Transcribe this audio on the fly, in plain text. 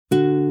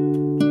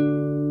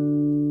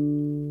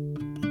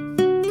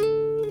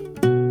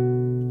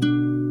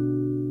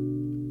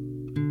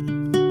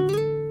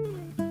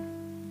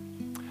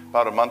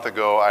About a month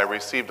ago, I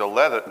received a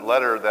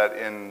letter that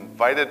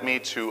invited me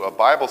to a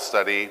Bible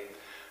study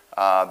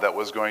that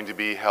was going to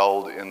be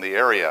held in the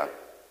area.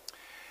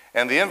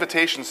 And the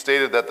invitation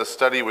stated that the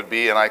study would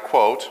be, and I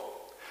quote,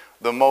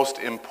 "the most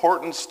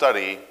important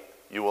study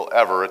you will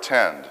ever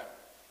attend."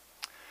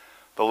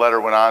 The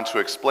letter went on to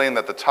explain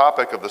that the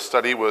topic of the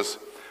study was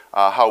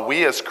how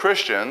we as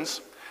Christians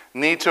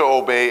need to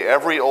obey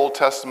every Old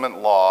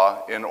Testament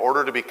law in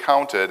order to be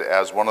counted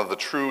as one of the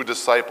true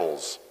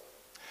disciples.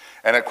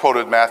 And it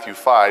quoted Matthew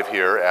 5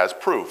 here as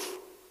proof.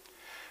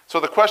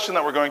 So the question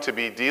that we're going to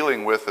be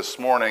dealing with this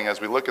morning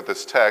as we look at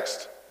this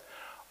text,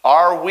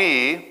 are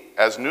we,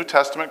 as New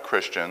Testament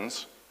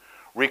Christians,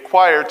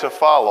 required to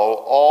follow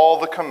all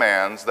the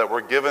commands that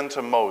were given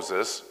to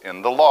Moses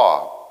in the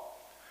law?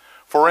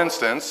 For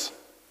instance,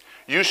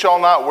 you shall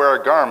not wear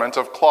a garment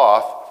of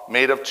cloth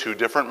made of two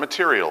different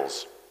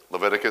materials,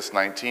 Leviticus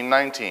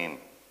 19:19.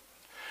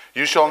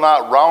 You shall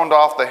not round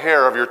off the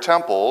hair of your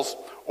temples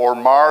or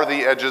mar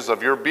the edges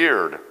of your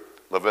beard,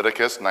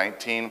 Leviticus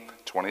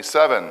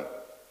 19:27.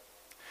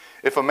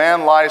 If a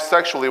man lies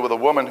sexually with a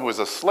woman who is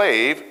a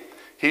slave,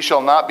 he shall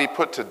not be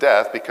put to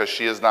death because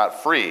she is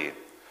not free,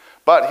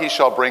 but he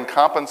shall bring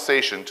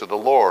compensation to the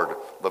Lord,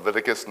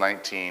 Leviticus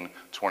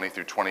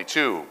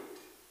 19:20-22.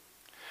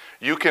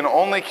 You can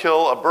only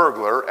kill a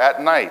burglar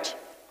at night,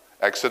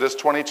 Exodus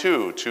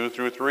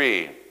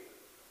 22:2-3.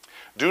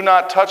 Do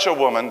not touch a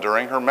woman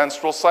during her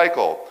menstrual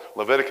cycle,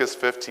 Leviticus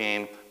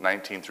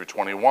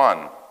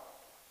 15:19-21.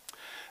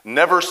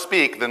 Never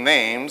speak the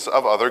names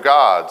of other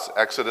gods,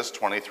 Exodus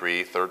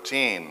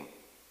 23:13.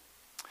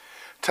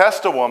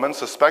 Test a woman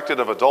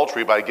suspected of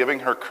adultery by giving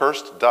her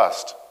cursed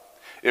dust.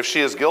 If she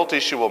is guilty,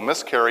 she will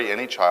miscarry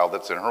any child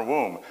that's in her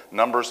womb,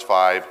 Numbers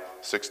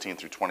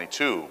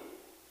 5:16-22.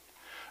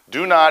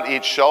 Do not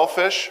eat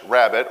shellfish,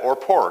 rabbit, or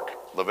pork,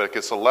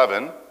 Leviticus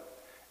 11,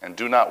 and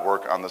do not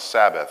work on the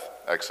Sabbath,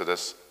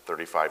 Exodus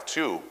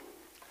 35:2.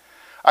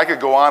 I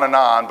could go on and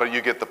on, but you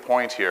get the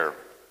point here.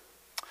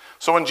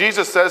 So when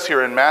Jesus says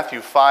here in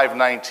Matthew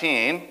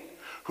 5:19,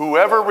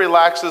 whoever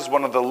relaxes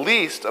one of the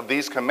least of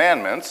these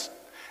commandments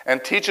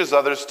and teaches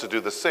others to do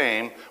the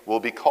same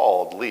will be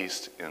called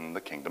least in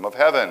the kingdom of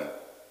heaven.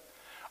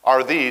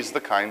 Are these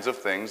the kinds of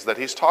things that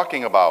he's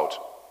talking about?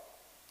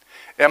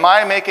 Am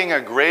I making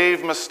a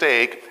grave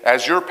mistake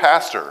as your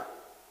pastor,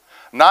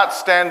 not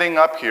standing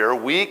up here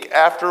week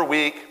after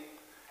week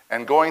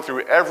and going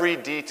through every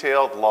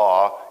detailed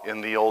law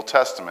in the Old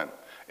Testament,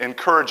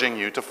 encouraging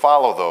you to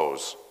follow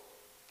those?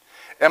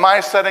 Am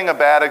I setting a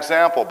bad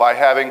example by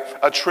having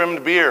a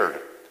trimmed beard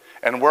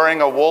and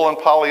wearing a wool and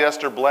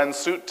polyester blend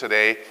suit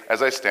today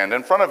as I stand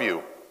in front of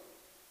you?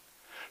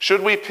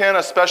 Should we pin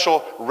a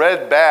special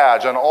red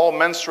badge on all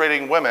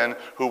menstruating women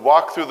who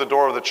walk through the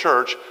door of the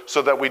church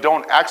so that we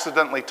don't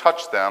accidentally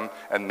touch them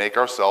and make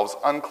ourselves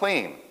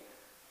unclean?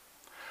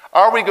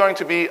 Are we going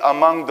to be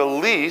among the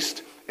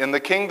least in the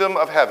kingdom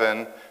of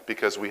heaven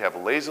because we have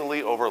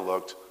lazily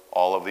overlooked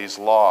all of these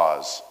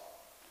laws?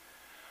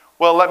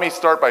 Well, let me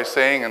start by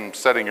saying and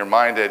setting your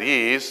mind at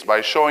ease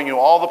by showing you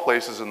all the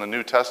places in the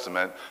New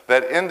Testament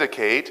that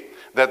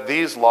indicate that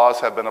these laws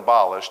have been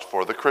abolished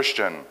for the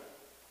Christian.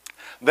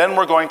 Then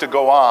we're going to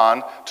go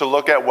on to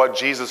look at what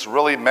Jesus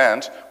really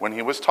meant when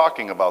he was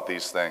talking about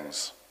these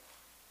things.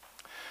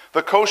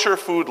 The kosher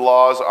food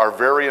laws are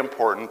very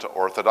important to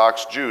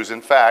Orthodox Jews.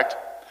 In fact,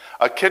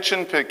 a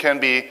kitchen can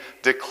be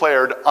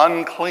declared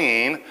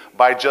unclean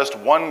by just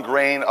 1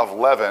 grain of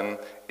leaven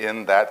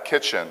in that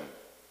kitchen.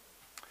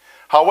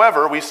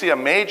 However, we see a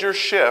major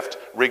shift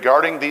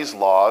regarding these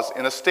laws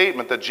in a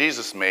statement that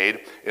Jesus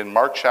made in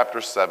Mark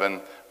chapter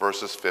 7,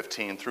 verses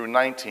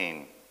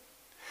 15-19.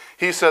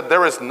 He said,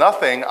 "There is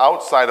nothing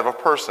outside of a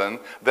person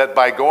that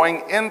by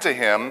going into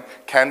him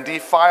can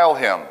defile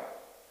him,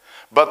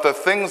 but the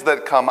things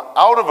that come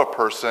out of a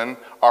person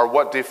are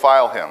what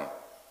defile him."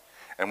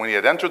 And when he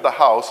had entered the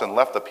house and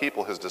left the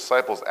people, his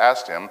disciples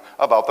asked him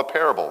about the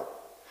parable.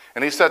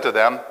 And he said to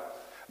them,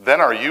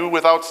 "Then are you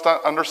without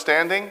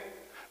understanding?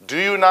 Do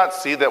you not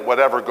see that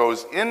whatever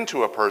goes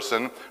into a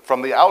person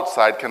from the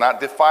outside cannot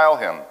defile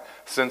him,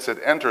 since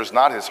it enters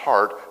not his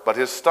heart, but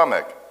his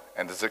stomach,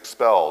 and is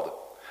expelled?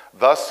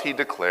 Thus he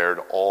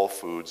declared all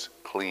foods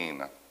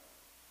clean."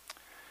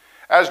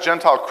 As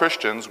Gentile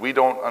Christians, we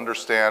don't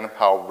understand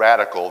how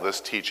radical this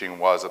teaching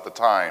was at the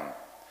time.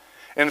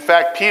 In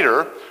fact,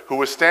 Peter, who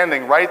was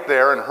standing right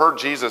there and heard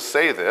Jesus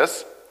say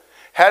this,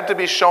 had to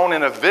be shown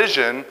in a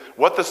vision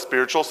what the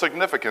spiritual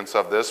significance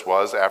of this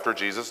was after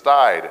Jesus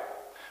died.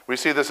 We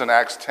see this in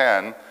Acts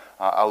 10,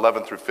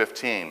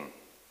 11-15.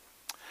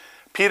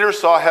 Peter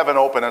saw heaven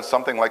open and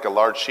something like a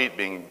large sheet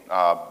being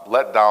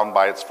let down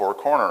by its 4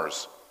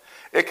 corners.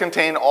 It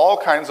contained all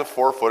kinds of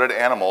 4-footed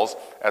animals,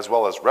 as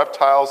well as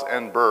reptiles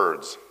and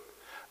birds.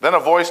 Then a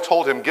voice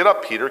told him, "Get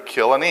up, Peter,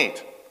 kill and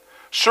eat."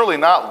 "Surely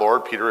not,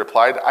 Lord," Peter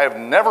replied. "I have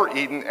never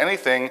eaten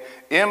anything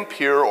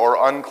impure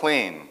or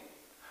unclean."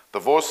 The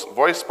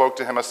voice spoke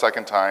to him a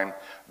second time,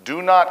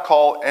 "Do not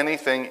call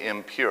anything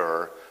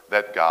impure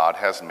that God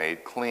has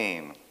made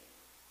clean."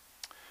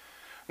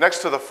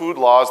 Next to the food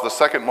laws, the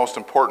second most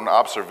important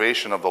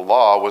observation of the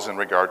law was in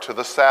regard to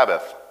the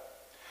Sabbath.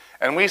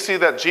 And we see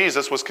that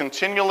Jesus was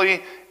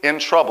continually in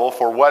trouble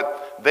for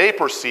what they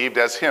perceived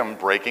as him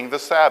breaking the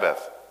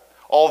Sabbath,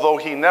 although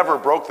he never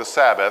broke the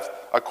Sabbath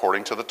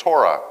according to the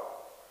Torah.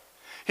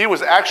 He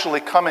was actually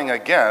coming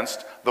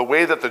against the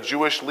way that the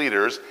Jewish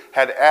leaders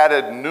had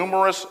added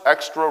numerous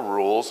extra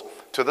rules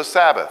to the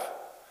Sabbath,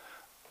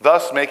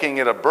 thus making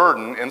it a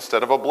burden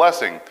instead of a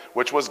blessing,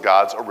 which was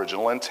God's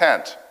original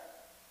intent.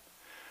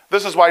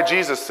 This is why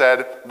Jesus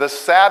said, "The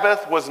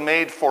Sabbath was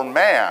made for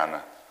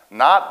man,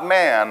 not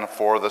man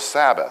for the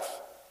Sabbath."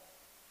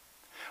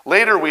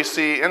 Later we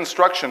see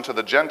instruction to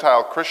the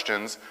Gentile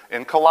Christians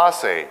in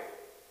Colossae.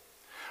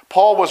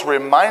 Paul was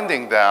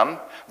reminding them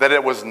that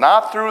it was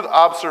not through the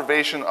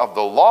observation of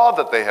the law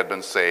that they had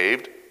been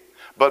saved,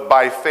 but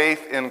by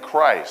faith in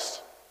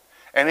Christ.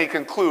 And he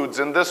concludes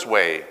in this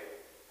way,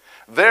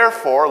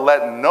 "Therefore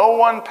let no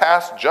one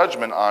pass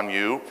judgment on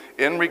you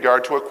in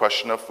regard to a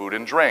question of food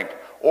and drink,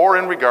 or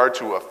in regard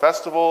to a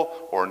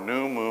festival or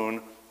new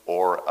moon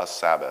or a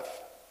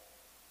Sabbath."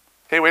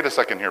 Hey, wait a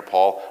second here,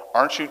 Paul.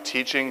 Aren't you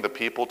teaching the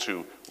people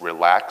to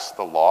relax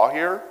the law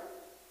here?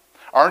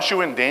 Aren't you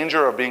in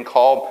danger of being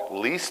called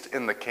least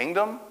in the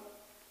kingdom?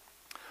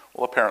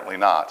 Well, apparently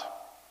not.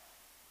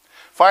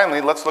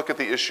 Finally, let's look at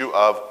the issue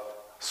of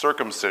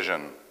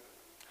circumcision.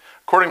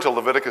 According to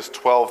Leviticus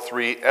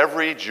 12:3,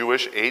 every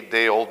Jewish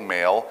 8-day-old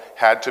male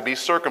had to be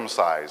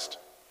circumcised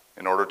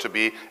in order to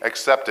be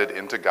accepted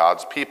into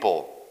God's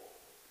people.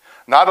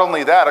 Not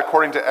only that,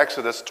 according to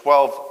Exodus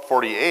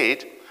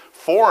 12:48,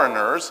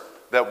 foreigners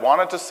that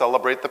wanted to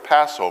celebrate the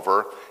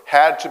Passover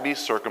had to be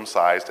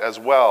circumcised as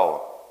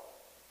well.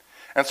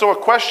 And so a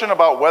question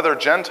about whether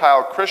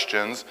Gentile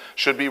Christians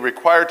should be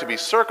required to be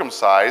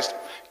circumcised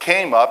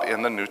came up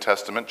in the New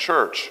Testament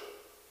church.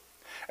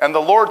 And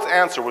the Lord's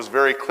answer was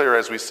very clear,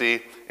 as we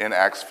see in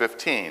Acts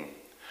 15,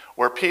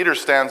 where Peter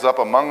stands up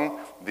among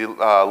the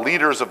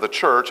leaders of the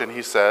church and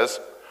he says,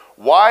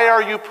 "Why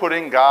are you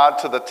putting God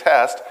to the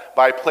test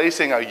by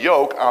placing a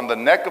yoke on the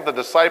neck of the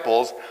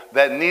disciples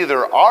that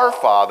neither our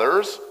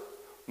fathers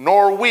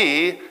nor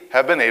we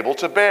have been able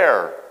to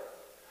bear?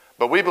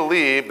 But we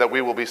believe that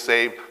we will be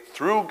saved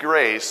through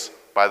grace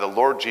by the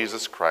Lord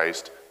Jesus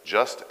Christ,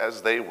 just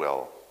as they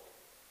will."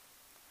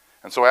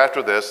 And so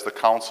after this, the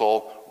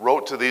council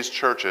wrote to these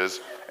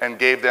churches and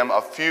gave them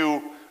a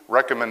few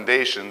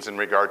recommendations in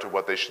regard to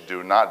what they should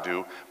do, not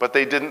do, but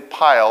they didn't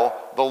pile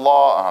the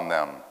law on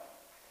them.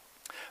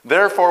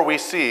 Therefore, we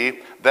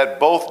see that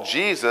both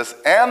Jesus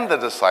and the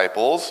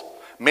disciples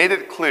made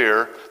it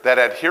clear that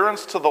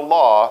adherence to the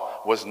law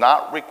was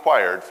not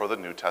required for the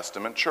New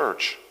Testament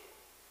church.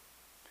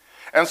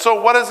 And so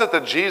what is it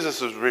that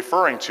Jesus is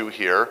referring to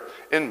here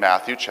in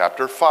Matthew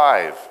chapter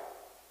 5?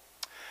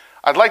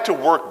 I'd like to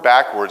work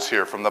backwards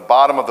here from the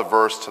bottom of the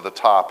verse to the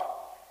top.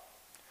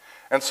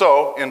 And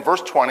so in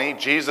verse 20,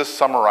 Jesus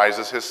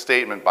summarizes his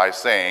statement by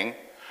saying,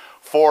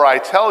 "For I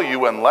tell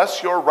you,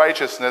 unless your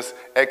righteousness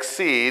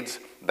exceeds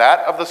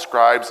that of the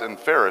scribes and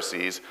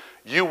Pharisees,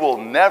 you will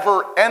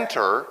never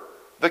enter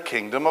the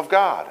kingdom of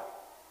God."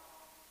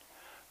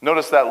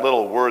 Notice that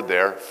little word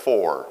there,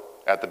 "for,"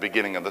 at the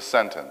beginning of the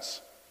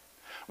sentence.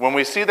 When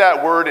we see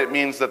that word, it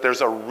means that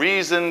there's a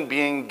reason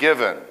being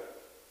given.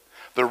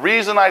 The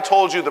reason I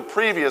told you the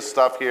previous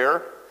stuff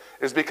here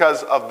is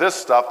because of this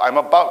stuff I'm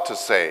about to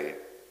say.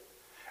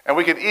 And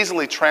we could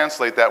easily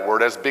translate that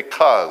word as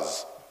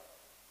because.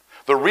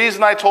 The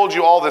reason I told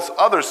you all this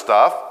other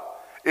stuff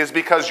is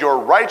because your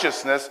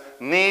righteousness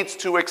needs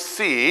to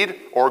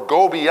exceed or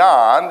go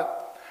beyond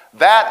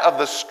that of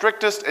the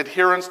strictest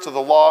adherence to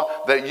the law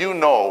that you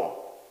know,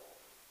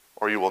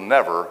 or you will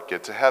never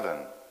get to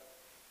heaven.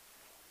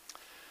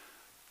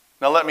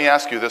 Now let me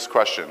ask you this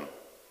question.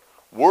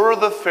 Were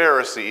the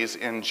Pharisees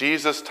in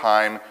Jesus'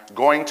 time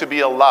going to be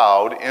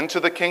allowed into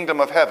the kingdom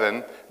of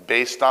heaven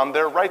based on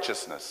their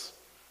righteousness?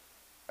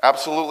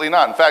 Absolutely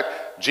not. In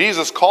fact,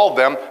 Jesus called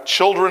them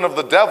children of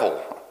the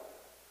devil.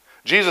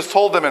 Jesus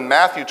told them in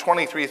Matthew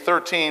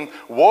 23:13,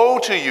 "Woe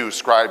to you,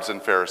 scribes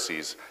and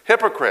Pharisees,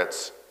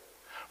 hypocrites!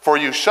 For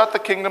you shut the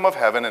kingdom of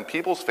heaven in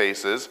people's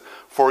faces,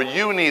 for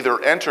you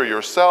neither enter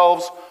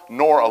yourselves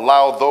nor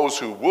allow those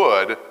who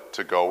would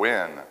to go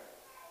in."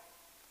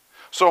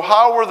 So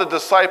how were the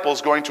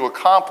disciples going to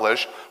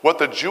accomplish what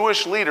the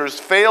Jewish leaders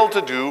failed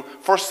to do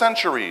for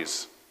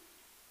centuries?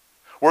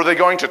 Were they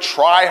going to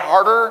try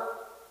harder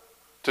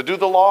to do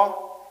the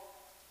law?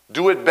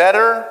 Do it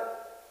better?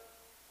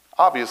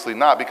 Obviously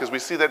not, because we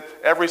see that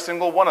every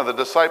single one of the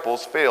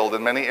disciples failed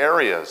in many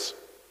areas.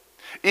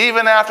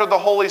 Even after the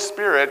Holy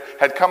Spirit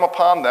had come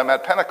upon them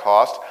at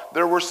Pentecost,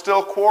 there were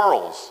still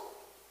quarrels.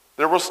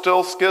 There were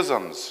still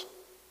schisms.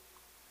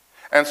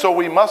 And so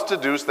we must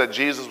deduce that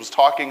Jesus was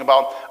talking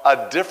about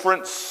a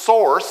different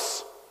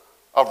source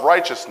of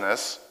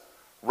righteousness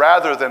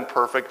rather than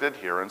perfect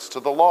adherence to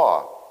the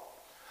law.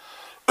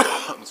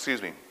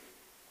 Excuse me.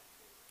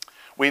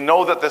 We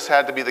know that this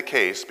had to be the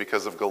case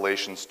because of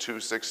Galatians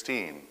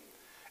 2:16.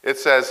 It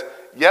says,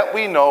 "Yet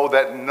we know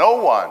that no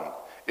one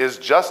is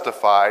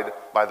justified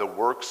by the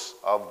works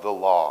of the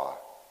law."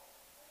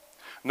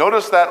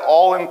 Notice that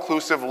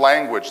all-inclusive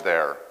language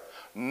there.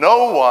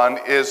 No one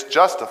is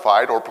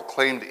justified or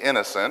proclaimed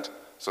innocent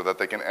so that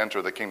they can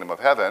enter the kingdom of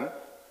heaven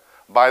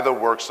by the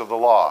works of the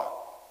law.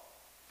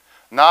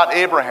 Not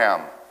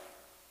Abraham,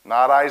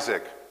 not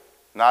Isaac,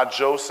 not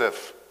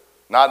Joseph,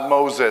 not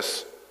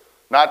Moses,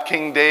 not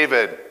King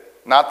David,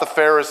 not the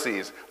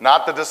Pharisees,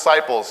 not the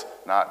disciples,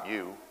 not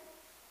you.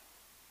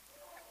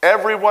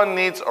 Everyone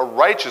needs a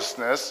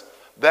righteousness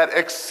that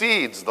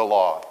exceeds the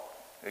law.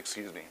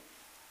 Excuse me.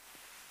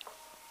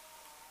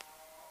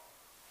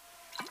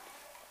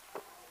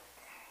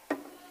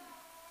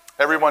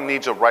 Everyone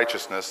needs a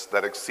righteousness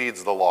that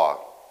exceeds the law.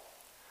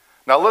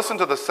 Now listen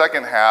to the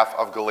second half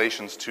of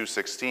Galatians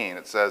 2:16.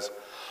 It says,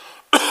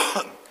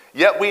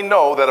 "Yet we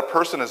know that a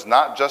person is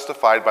not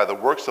justified by the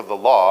works of the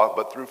law,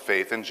 but through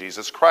faith in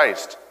Jesus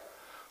Christ.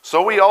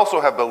 So we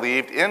also have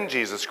believed in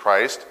Jesus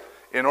Christ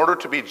in order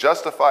to be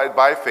justified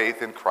by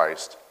faith in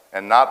Christ,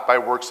 and not by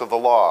works of the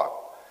law.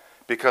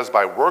 Because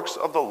by works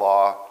of the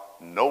law,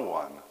 no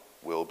one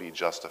will be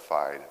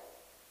justified."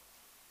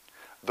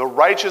 The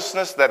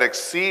righteousness that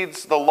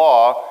exceeds the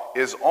law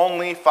is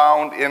only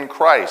found in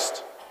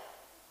Christ.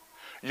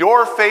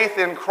 Your faith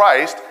in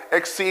Christ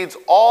exceeds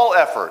all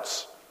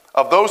efforts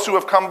of those who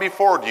have come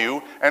before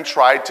you and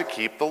tried to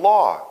keep the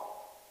law.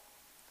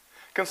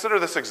 Consider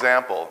this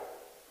example.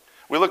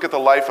 We look at the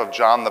life of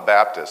John the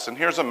Baptist, and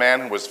here's a man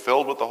who was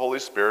filled with the Holy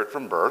Spirit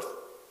from birth,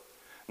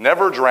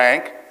 never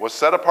drank, was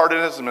set apart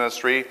in his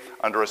ministry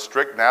under a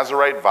strict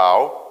Nazirite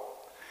vow.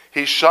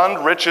 He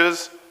shunned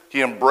riches.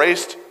 He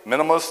embraced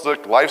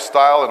minimalistic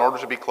lifestyle in order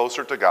to be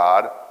closer to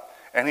God,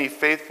 and he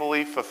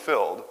faithfully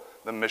fulfilled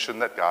the mission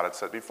that God had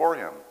set before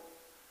him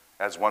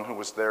as one who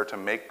was there to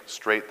make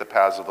straight the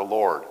paths of the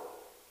Lord.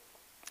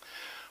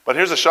 But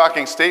here's a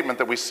shocking statement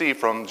that we see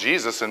from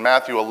Jesus in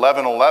Matthew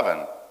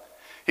 11:11.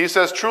 He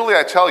says, "Truly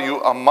I tell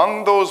you,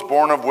 among those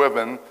born of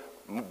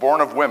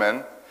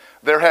women,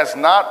 there has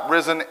not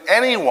risen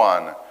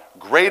anyone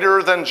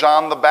greater than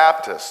John the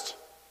Baptist."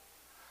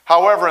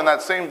 However, in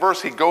that same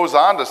verse, he goes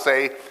on to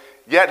say,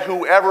 "Yet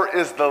whoever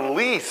is the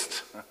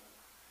least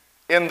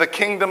in the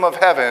kingdom of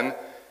heaven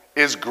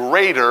is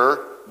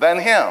greater than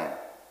him."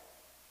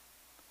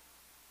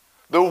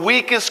 The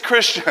weakest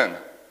Christian,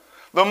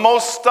 the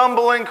most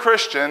stumbling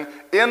Christian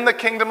in the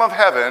kingdom of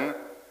heaven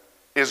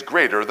is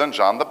greater than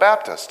John the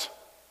Baptist.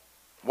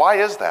 Why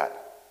is that?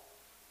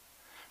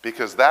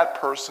 Because that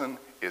person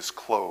is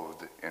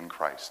clothed in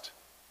Christ.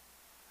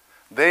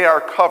 They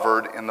are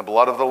covered in the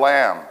blood of the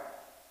Lamb.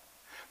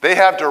 They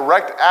have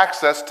direct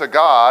access to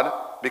God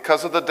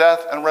because of the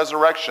death and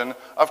resurrection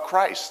of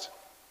Christ.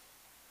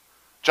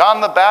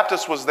 John the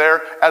Baptist was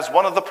there as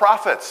one of the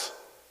prophets.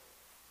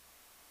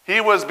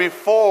 He was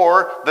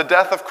before the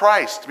death of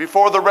Christ,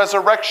 before the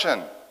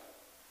resurrection.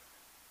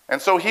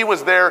 And so he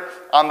was there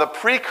on the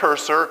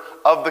precursor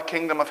of the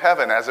kingdom of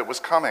heaven as it was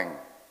coming.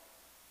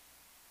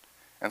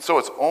 And so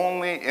it's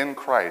only in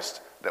Christ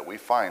that we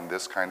find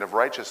this kind of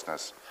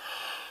righteousness.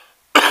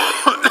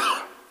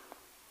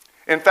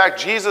 In fact,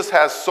 Jesus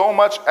has so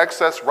much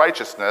excess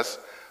righteousness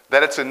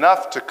that it's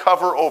enough to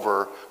cover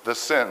over the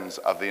sins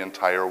of the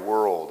entire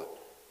world.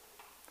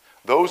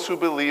 Those who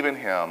believe in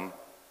him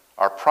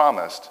are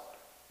promised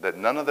that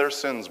none of their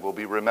sins will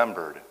be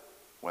remembered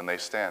when they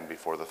stand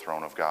before the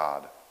throne of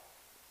God.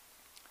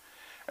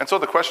 And so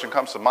the question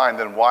comes to mind,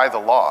 then why the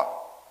law?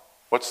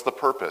 What's the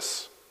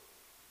purpose?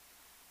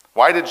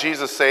 Why did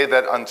Jesus say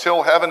that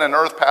until heaven and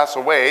earth pass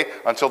away,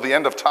 until the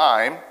end of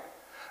time,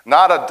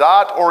 not a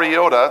dot or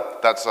iota,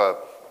 that's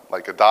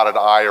like a dotted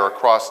I or a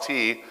crossed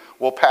T,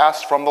 will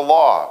pass from the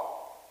law?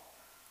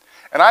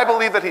 And I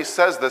believe that he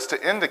says this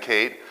to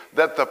indicate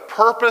that the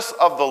purpose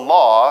of the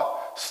law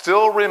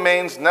still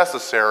remains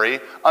necessary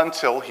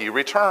until he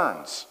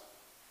returns.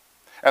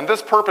 And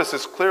this purpose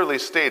is clearly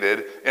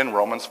stated in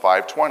Romans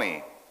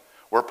 5:20,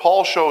 where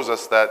Paul shows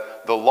us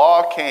that the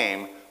law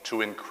came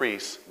to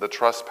increase the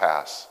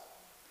trespass.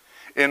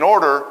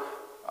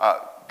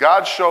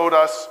 God showed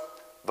us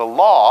the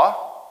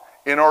law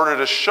in order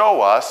to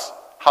show us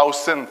how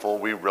sinful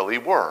we really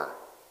were.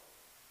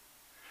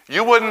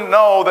 You wouldn't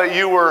know that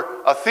you were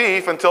a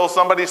thief until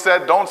somebody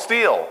said, "Don't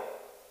steal."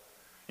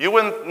 You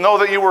wouldn't know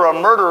that you were a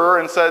murderer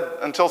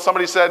until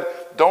somebody said,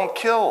 "Don't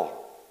kill."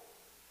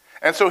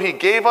 And so he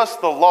gave us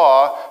the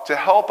law to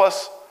help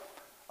us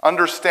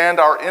understand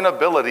our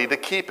inability to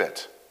keep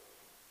it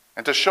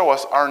and to show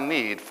us our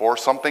need for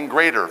something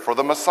greater, for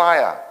the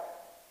Messiah.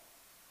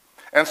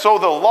 And so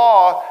the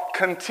law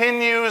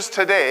continues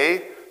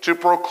today to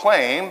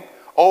proclaim,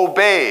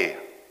 obey,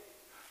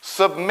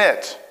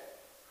 submit,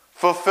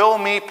 fulfill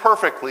me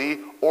perfectly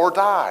or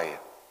die.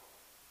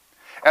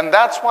 And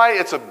that's why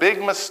it's a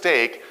big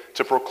mistake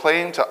to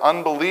proclaim to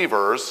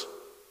unbelievers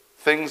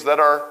things that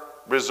are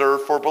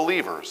reserved for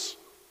believers.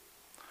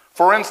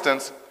 For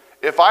instance,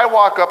 if I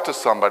walk up to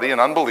somebody, an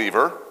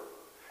unbeliever,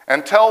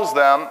 and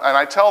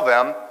I tell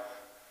them,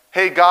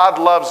 "Hey, God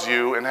loves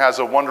you and has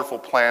a wonderful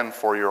plan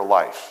for your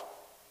life,"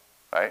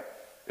 right?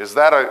 Is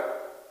that a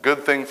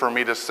good thing for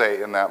me to say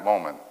in that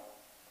moment?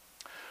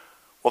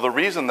 Well, the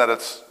reason that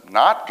it's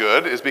not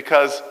good is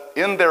because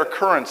in their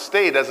current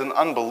state as an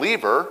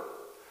unbeliever,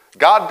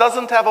 God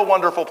doesn't have a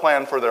wonderful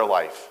plan for their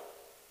life.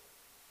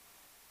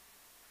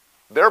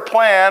 Their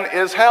plan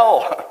is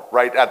hell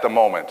right at the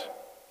moment.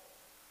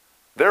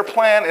 Their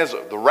plan is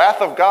the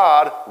wrath of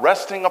God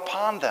resting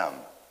upon them.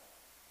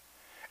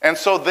 And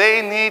so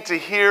they need to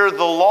hear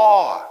the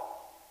law.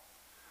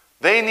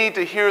 They need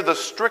to hear the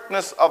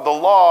strictness of the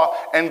law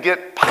and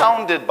get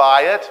pounded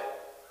by it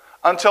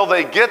until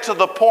they get to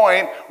the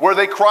point where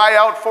they cry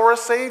out for a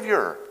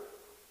Savior.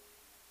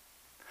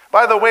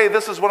 By the way,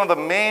 this is one of the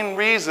main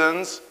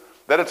reasons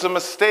that it's a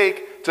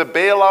mistake to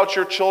bail out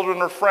your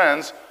children or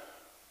friends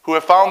who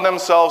have found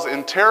themselves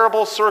in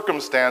terrible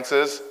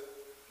circumstances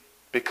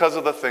because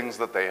of the things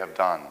that they have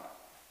done.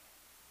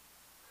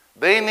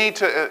 They need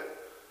to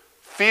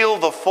feel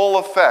the full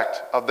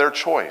effect of their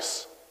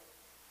choice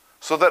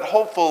so that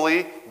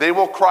hopefully they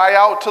will cry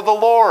out to the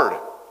Lord.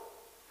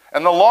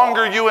 And the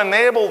longer you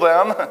enable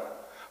them,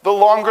 the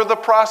longer the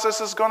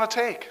process is going to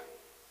take.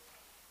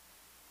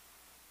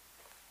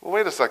 Well,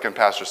 wait a second,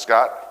 Pastor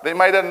Scott. They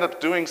might end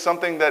up doing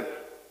something that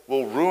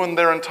will ruin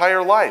their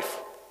entire life.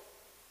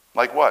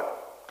 Like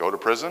what? Go to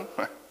prison?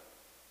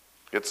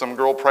 Get some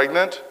girl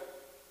pregnant?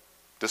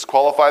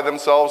 Disqualify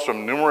themselves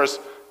from numerous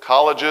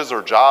colleges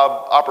or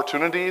job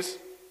opportunities?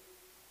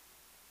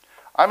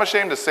 I'm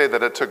ashamed to say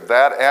that it took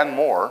that and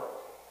more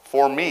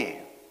for me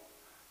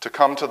to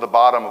come to the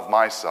bottom of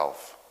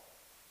myself.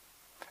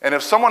 And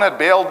if someone had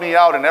bailed me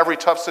out in every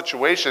tough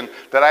situation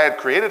that I had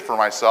created for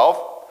myself,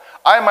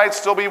 I might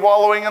still be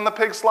wallowing in the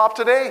pig slop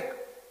today,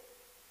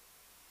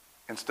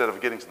 instead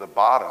of getting to the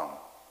bottom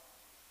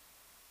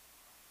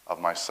of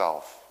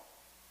myself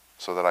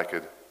so that I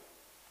could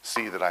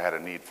see that I had a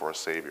need for a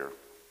Savior.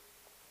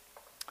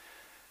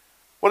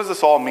 What does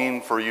this all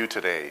mean for you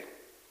today?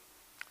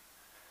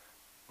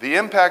 The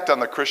impact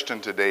on the Christian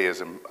today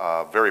is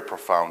very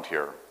profound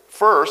here.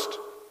 First,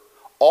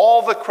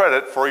 all the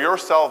credit for your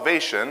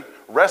salvation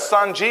rests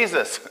on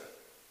Jesus.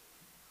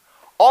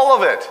 All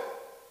of it.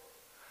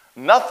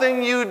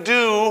 Nothing you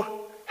do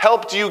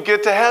helped you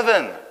get to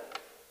heaven.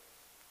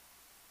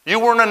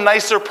 You weren't a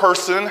nicer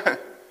person.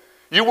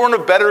 You weren't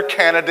a better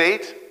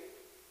candidate.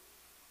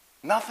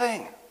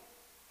 Nothing.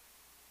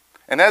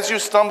 And as you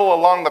stumble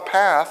along the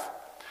path,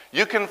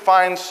 you can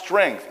find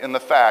strength in the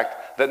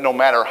fact that no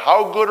matter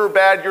how good or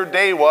bad your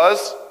day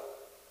was,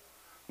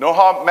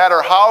 no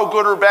matter how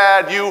good or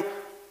bad you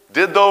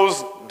did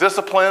those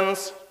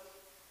disciplines,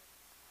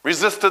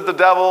 resisted the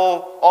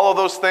devil, all of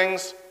those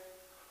things,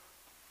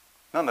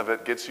 none of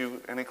it gets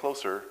you any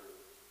closer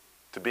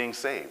to being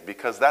saved,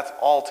 because that's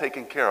all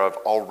taken care of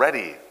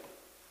already.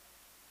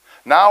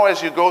 Now,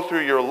 as you go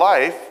through your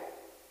life,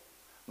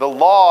 the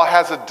law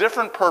has a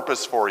different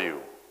purpose for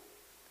you.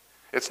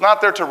 It's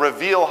not there to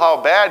reveal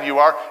how bad you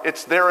are.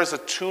 It's there as a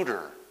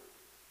tutor.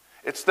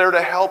 It's there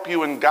to help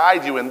you and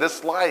guide you in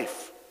this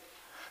life,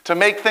 to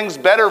make things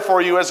better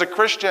for you as a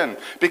Christian,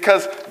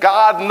 because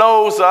God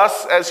knows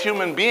us as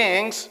human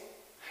beings,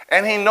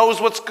 and He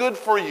knows what's good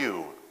for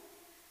you.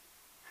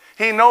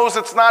 He knows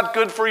it's not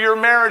good for your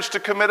marriage to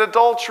commit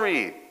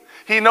adultery.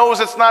 He knows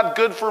it's not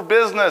good for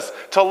business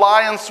to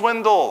lie and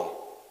swindle.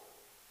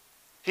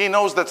 He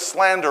knows that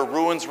slander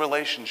ruins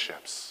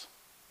relationships.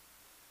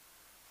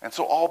 And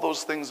so all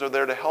those things are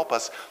there to help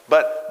us.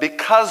 But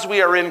because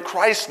we are in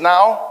Christ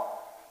now,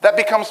 that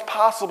becomes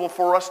possible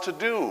for us to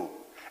do.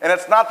 And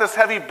it's not this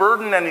heavy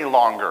burden any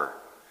longer.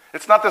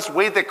 It's not this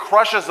weight that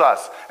crushes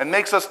us and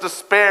makes us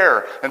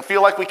despair and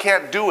feel like we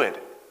can't do it.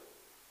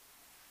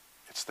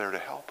 It's there to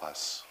help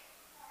us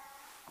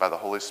by the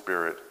Holy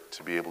Spirit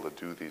to be able to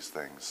do these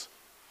things.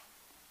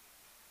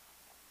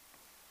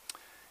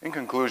 In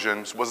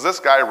conclusion, was this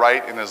guy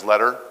right in his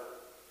letter?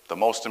 The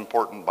most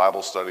important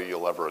Bible study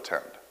you'll ever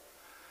attend.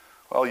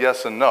 Well,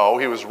 yes and no.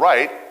 He was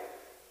right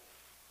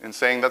in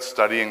saying that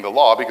studying the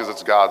law, because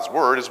it's God's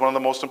word, is one of the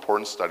most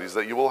important studies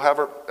that you will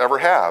ever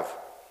have.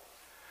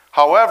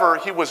 However,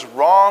 he was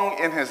wrong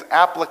in his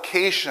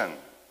application.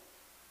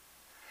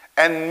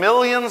 And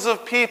millions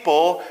of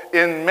people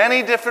in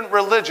many different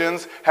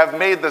religions have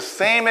made the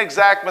same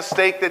exact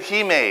mistake that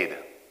he made.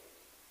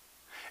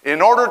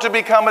 In order to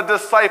become a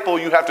disciple,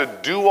 you have to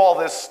do all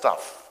this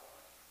stuff.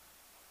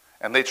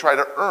 And they try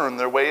to earn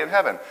their way in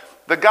heaven.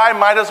 The guy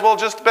might as well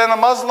just been a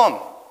Muslim,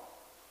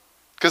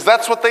 because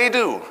that's what they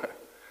do.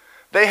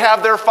 They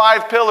have their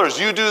 5 pillars.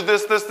 You do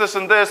this, this, this,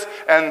 and this,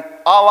 and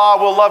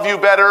Allah will love you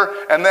better,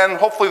 and then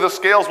hopefully the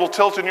scales will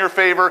tilt in your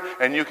favor,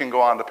 and you can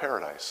go on to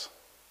paradise.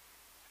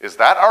 Is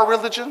that our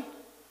religion?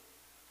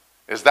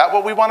 Is that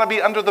what we want to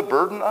be under the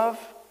burden of?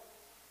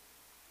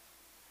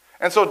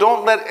 And so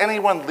don't let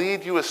anyone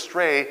lead you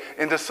astray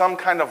into some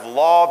kind of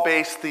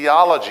law-based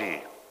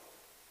theology,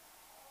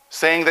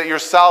 saying that your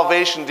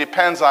salvation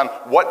depends on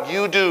what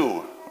you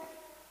do.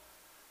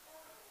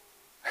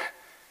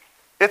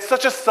 It's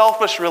such a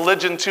selfish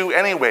religion too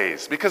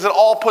anyways, because it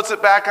all puts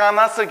it back on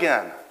us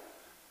again.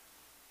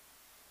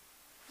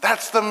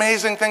 That's the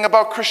amazing thing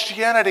about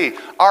Christianity.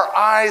 Our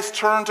eyes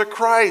turn to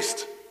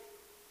Christ.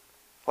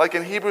 Like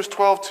in Hebrews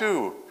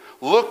 12:2.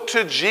 Look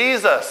to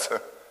Jesus,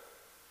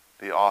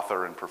 the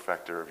author and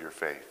perfecter of your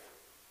faith.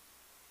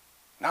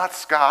 Not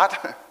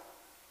Scott,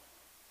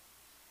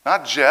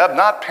 not Jeb,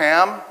 not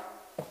Pam,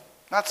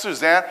 not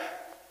Suzanne.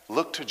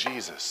 Look to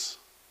Jesus.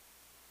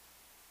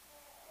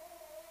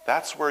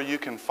 That's where you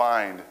can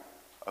find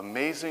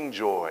amazing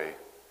joy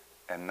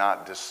and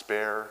not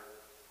despair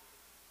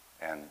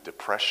and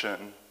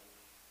depression,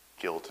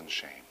 guilt, and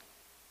shame.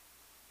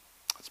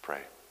 Let's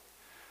pray.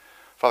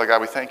 Father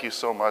God, we thank you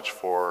so much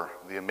for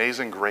the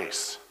amazing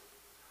grace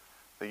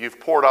that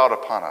you've poured out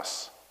upon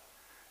us,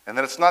 and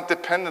that it's not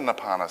dependent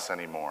upon us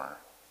anymore.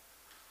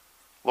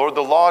 Lord,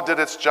 the law did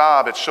its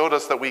job. It showed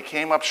us that we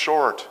came up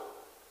short,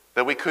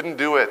 that we couldn't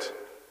do it,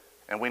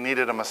 and we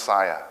needed a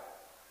Messiah.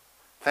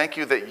 Thank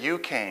you that you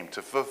came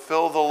to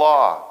fulfill the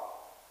law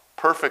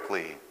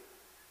perfectly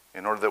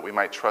in order that we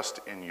might trust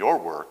in your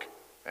work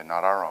and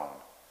not our own.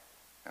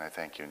 And I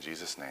thank you in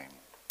Jesus' name.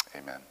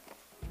 Amen.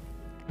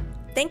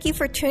 Thank you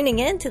for tuning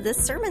in to this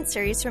sermon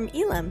series from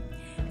Elam.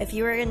 If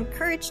you are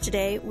encouraged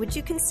today, would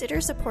you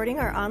consider supporting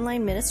our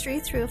online ministry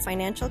through a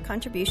financial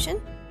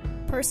contribution?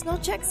 Personal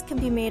checks can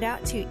be made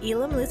out to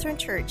Elam Lutheran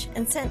Church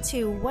and sent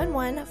to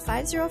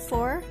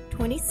 11504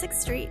 26th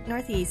Street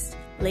Northeast,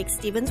 Lake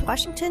Stevens,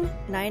 Washington,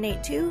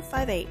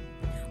 98258.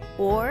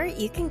 Or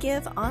you can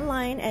give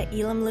online at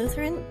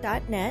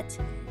elamlutheran.net.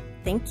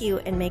 Thank you,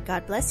 and may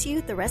God bless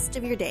you the rest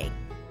of your day.